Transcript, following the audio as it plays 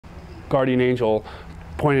guardian angel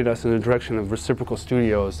pointed us in the direction of Reciprocal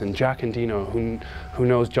Studios and Jack Endino, who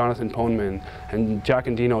knows Jonathan Poneman. And Jack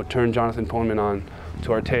Endino turned Jonathan Poneman on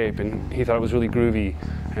to our tape, and he thought it was really groovy.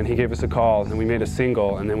 And he gave us a call, and we made a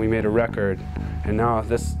single, and then we made a record. And now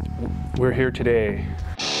we're here today.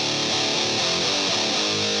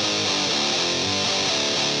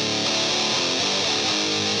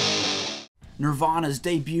 Nirvana's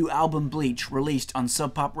debut album Bleach, released on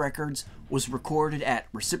Sub Pop Records, was recorded at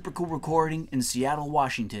Reciprocal Recording in Seattle,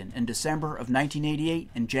 Washington in December of 1988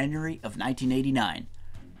 and January of 1989.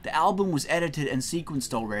 The album was edited and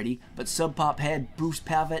sequenced already, but Sub Pop head Bruce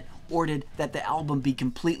Pavitt ordered that the album be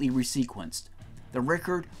completely resequenced. The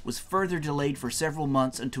record was further delayed for several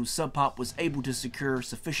months until Sub Pop was able to secure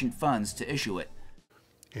sufficient funds to issue it.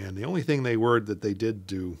 And the only thing that they did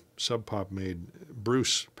do, Sub Pop made,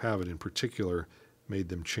 Bruce Pavitt in particular, made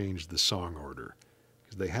them change the song order.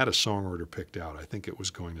 Because they had a song order picked out. I think it was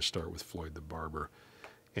going to start with Floyd the Barber.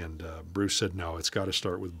 And Bruce said, no, it's got to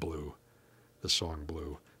start with Blue, the song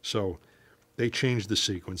Blue. So they changed the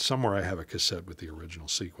sequence. Somewhere I have a cassette with the original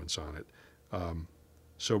sequence on it.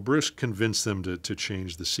 So Bruce convinced them to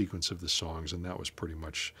change the sequence of the songs, and that was pretty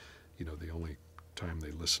much, the only time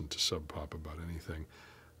they listened to Sub Pop about anything.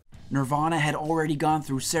 Nirvana had already gone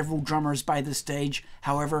through several drummers by this stage,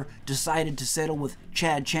 however, decided to settle with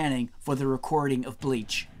Chad Channing for the recording of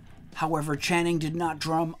Bleach. However, Channing did not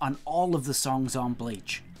drum on all of the songs on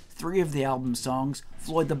Bleach. 3 of the album songs,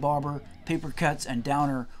 Floyd the Barber, Paper Cuts, and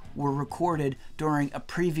Downer, were recorded during a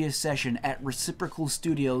previous session at Reciprocal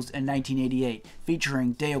Studios in 1988,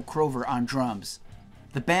 featuring Dale Crover on drums.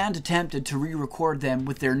 The band attempted to re-record them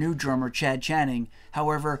with their new drummer Chad Channing,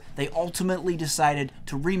 however, they ultimately decided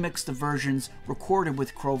to remix the versions recorded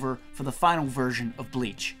with Crover for the final version of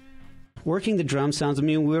Bleach. Working the drum sounds,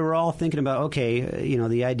 we were all thinking about, okay,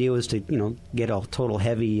 the idea was to, get a total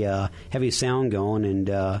heavy sound going,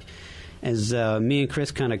 and as me and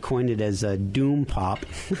Krist kind of coined it as a doom pop.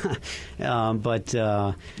 But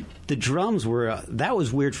the drums that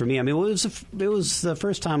was weird for me. It was the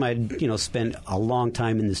first time I'd spent a long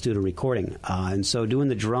time in the studio recording, and so doing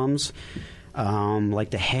the drums.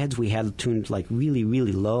 Like the heads we had tuned like really,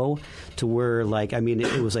 really low to where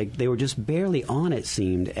it was like they were just barely on, it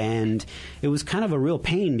seemed, and it was kind of a real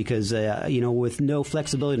pain because with no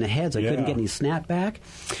flexibility in the heads, I couldn't get any snapback.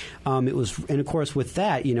 It was, and of course with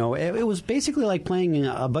that, it was basically like playing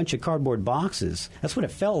a bunch of cardboard boxes. That's what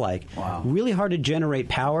it felt like. Wow. Really hard to generate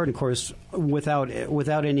power, and of course without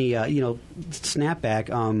any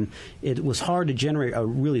snapback, it was hard to generate a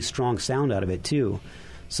really strong sound out of it too.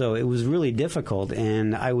 So it was really difficult,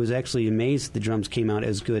 and I was actually amazed the drums came out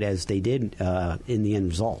as good as they did in the end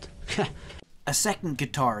result. A second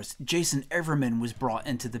guitarist, Jason Everman, was brought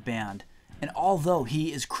into the band, and although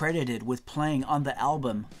he is credited with playing on the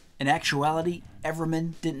album, in actuality,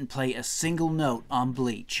 Everman didn't play a single note on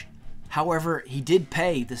Bleach. However, he did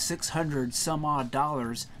pay the $600-some-odd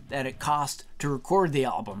that it cost to record the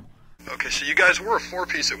album. Okay, so you guys were a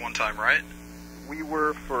 4-piece at one time, right? We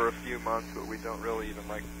were for a few months, but we don't really even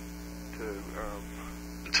like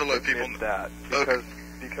to let people know that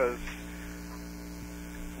because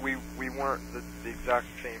we weren't the exact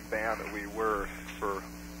same band that we were for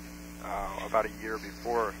about a year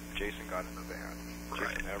before Jason got in the band,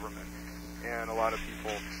 right. Jason Everman, and a lot of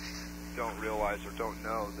people don't realize or don't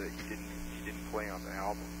know that he didn't play on the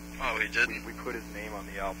album. Oh, he didn't. We put his name on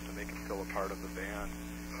the album to make him feel a part of the band.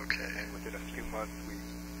 Okay. And within a few months, we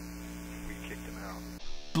kicked him out.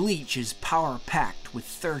 Bleach is power-packed with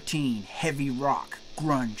 13 heavy rock,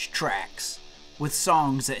 grunge tracks, with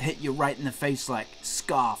songs that hit you right in the face like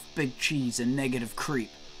Scoff, Big Cheese, and Negative Creep.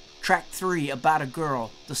 Track 3, About a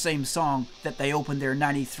Girl, the same song that they opened their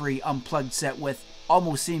 '93 Unplugged set with,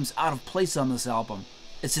 almost seems out of place on this album.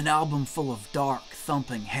 It's an album full of dark,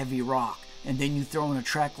 thumping, heavy rock, and then you throw in a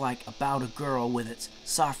track like About a Girl with its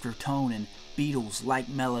softer tone and Beatles-like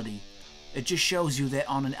melody. It just shows you that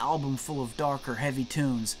on an album full of darker, heavy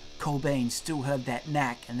tunes, Cobain still had that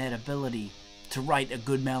knack and that ability to write a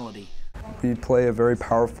good melody. We play a very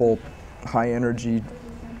powerful, high-energy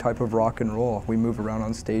type of rock and roll. We move around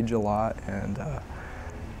on stage a lot and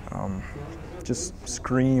just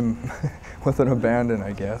scream with an abandon,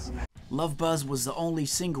 I guess. Love Buzz was the only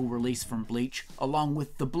single released from Bleach, along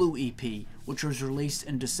with the Blue EP, which was released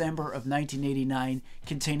in December of 1989,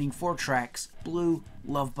 containing 4 tracks: Blue,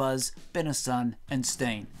 Love Buzz, Been a Sun, and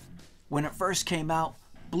Stain. When it first came out,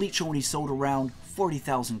 Bleach only sold around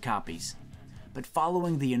 40,000 copies. But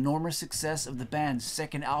following the enormous success of the band's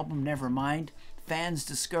second album, Nevermind, fans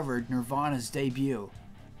discovered Nirvana's debut.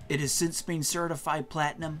 It has since been certified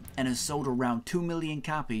platinum and has sold around 2 million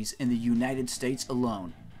copies in the United States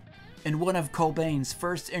alone. In one of Cobain's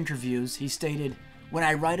first interviews, he stated, "When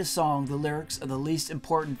I write a song, the lyrics are the least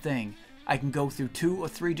important thing. I can go through 2 or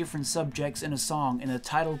 3 different subjects in a song and the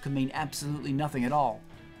title can mean absolutely nothing at all.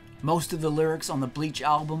 Most of the lyrics on the Bleach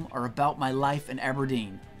album are about my life in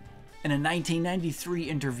Aberdeen." In a 1993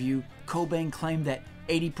 interview, Cobain claimed that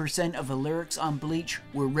 80% of the lyrics on Bleach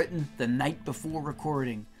were written the night before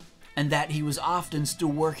recording, and that he was often still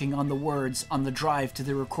working on the words on the drive to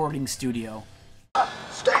the recording studio.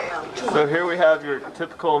 So here we have your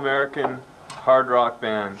typical American hard rock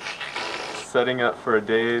band setting up for a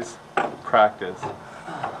day's practice.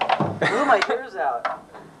 Blew my ears out.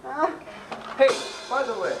 Hey, by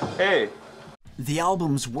the way. Hey. The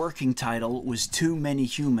album's working title was Too Many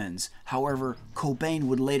Humans. However, Cobain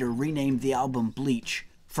would later rename the album Bleach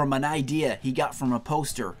from an idea he got from a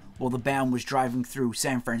poster while the band was driving through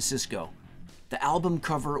San Francisco. The album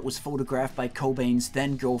cover was photographed by Cobain's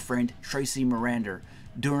then-girlfriend Tracy Miranda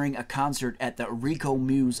during a concert at the Rico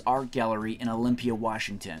Muse Art Gallery in Olympia,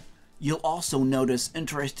 Washington. You'll also notice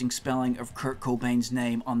interesting spelling of Kurt Cobain's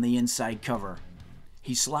name on the inside cover.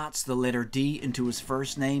 He slots the letter D into his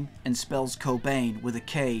first name and spells Cobain with a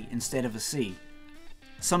K instead of a C.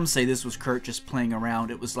 Some say this was Kurt just playing around,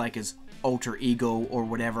 it was like his alter ego or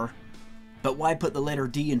whatever. But why put the letter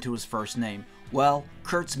D into his first name? Well,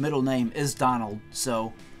 Kurt's middle name is Donald,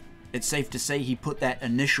 so it's safe to say he put that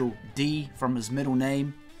initial D from his middle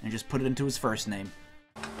name and just put it into his first name.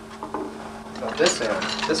 So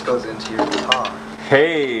this goes into your guitar.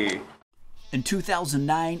 Hey! In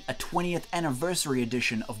 2009, a 20th anniversary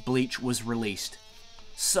edition of Bleach was released.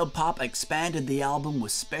 Sub Pop expanded the album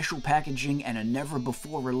with special packaging and a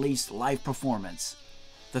never-before-released live performance.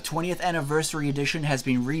 The 20th anniversary edition has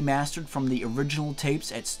been remastered from the original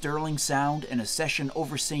tapes at Sterling Sound in a session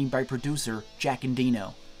overseen by producer Jack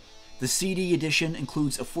Endino. The CD edition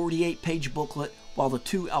includes a 48-page booklet, while the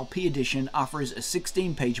 2 LP edition offers a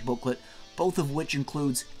 16-page booklet, both of which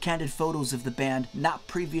includes candid photos of the band not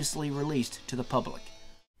previously released to the public.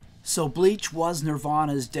 So Bleach was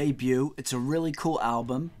Nirvana's debut. It's a really cool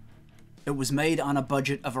album. It was made on a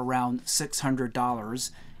budget of around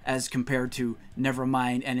 $600 as compared to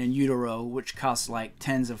Nevermind and In Utero, which cost like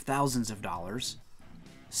tens of thousands of dollars.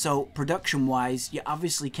 So production-wise, you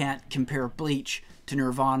obviously can't compare Bleach to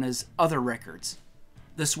Nirvana's other records.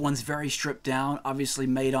 This one's very stripped down, obviously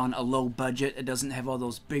made on a low budget. It doesn't have all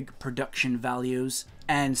those big production values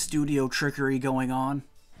and studio trickery going on.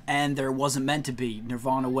 And there wasn't meant to be.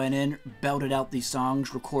 Nirvana went in, belted out these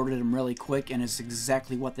songs, recorded them really quick, and it's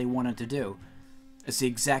exactly what they wanted to do. It's the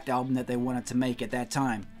exact album that they wanted to make at that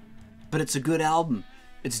time. But it's a good album.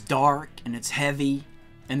 It's dark and it's heavy,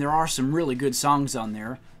 and there are some really good songs on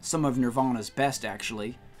there. Some of Nirvana's best,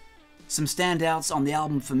 actually. Some standouts on the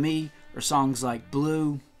album for me are songs like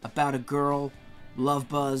Blue, About a Girl, Love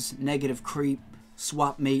Buzz, Negative Creep,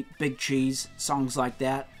 Swap Meet, Big Cheese, songs like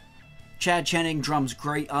that. Chad Channing drums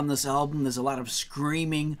great on this album. There's a lot of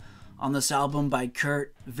screaming on this album by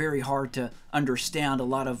Kurt. Very hard to understand a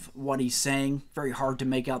lot of what he's saying. Very hard to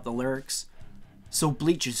make out the lyrics. So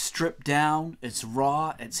Bleach is stripped down, it's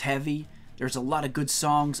raw, it's heavy. There's a lot of good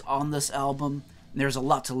songs on this album. There's a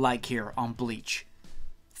lot to like here on Bleach.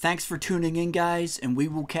 Thanks for tuning in, guys, and we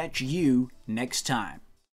will catch you next time.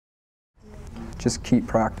 Just keep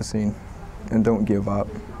practicing and don't give up.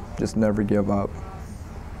 Just never give up.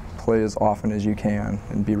 Play as often as you can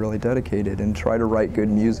and be really dedicated and try to write good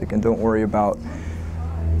music and don't worry about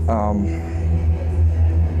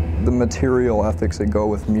the material ethics that go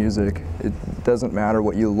with music. It doesn't matter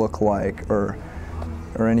what you look like or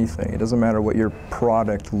anything. It doesn't matter what your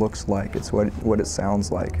product looks like. It's what it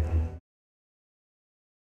sounds like.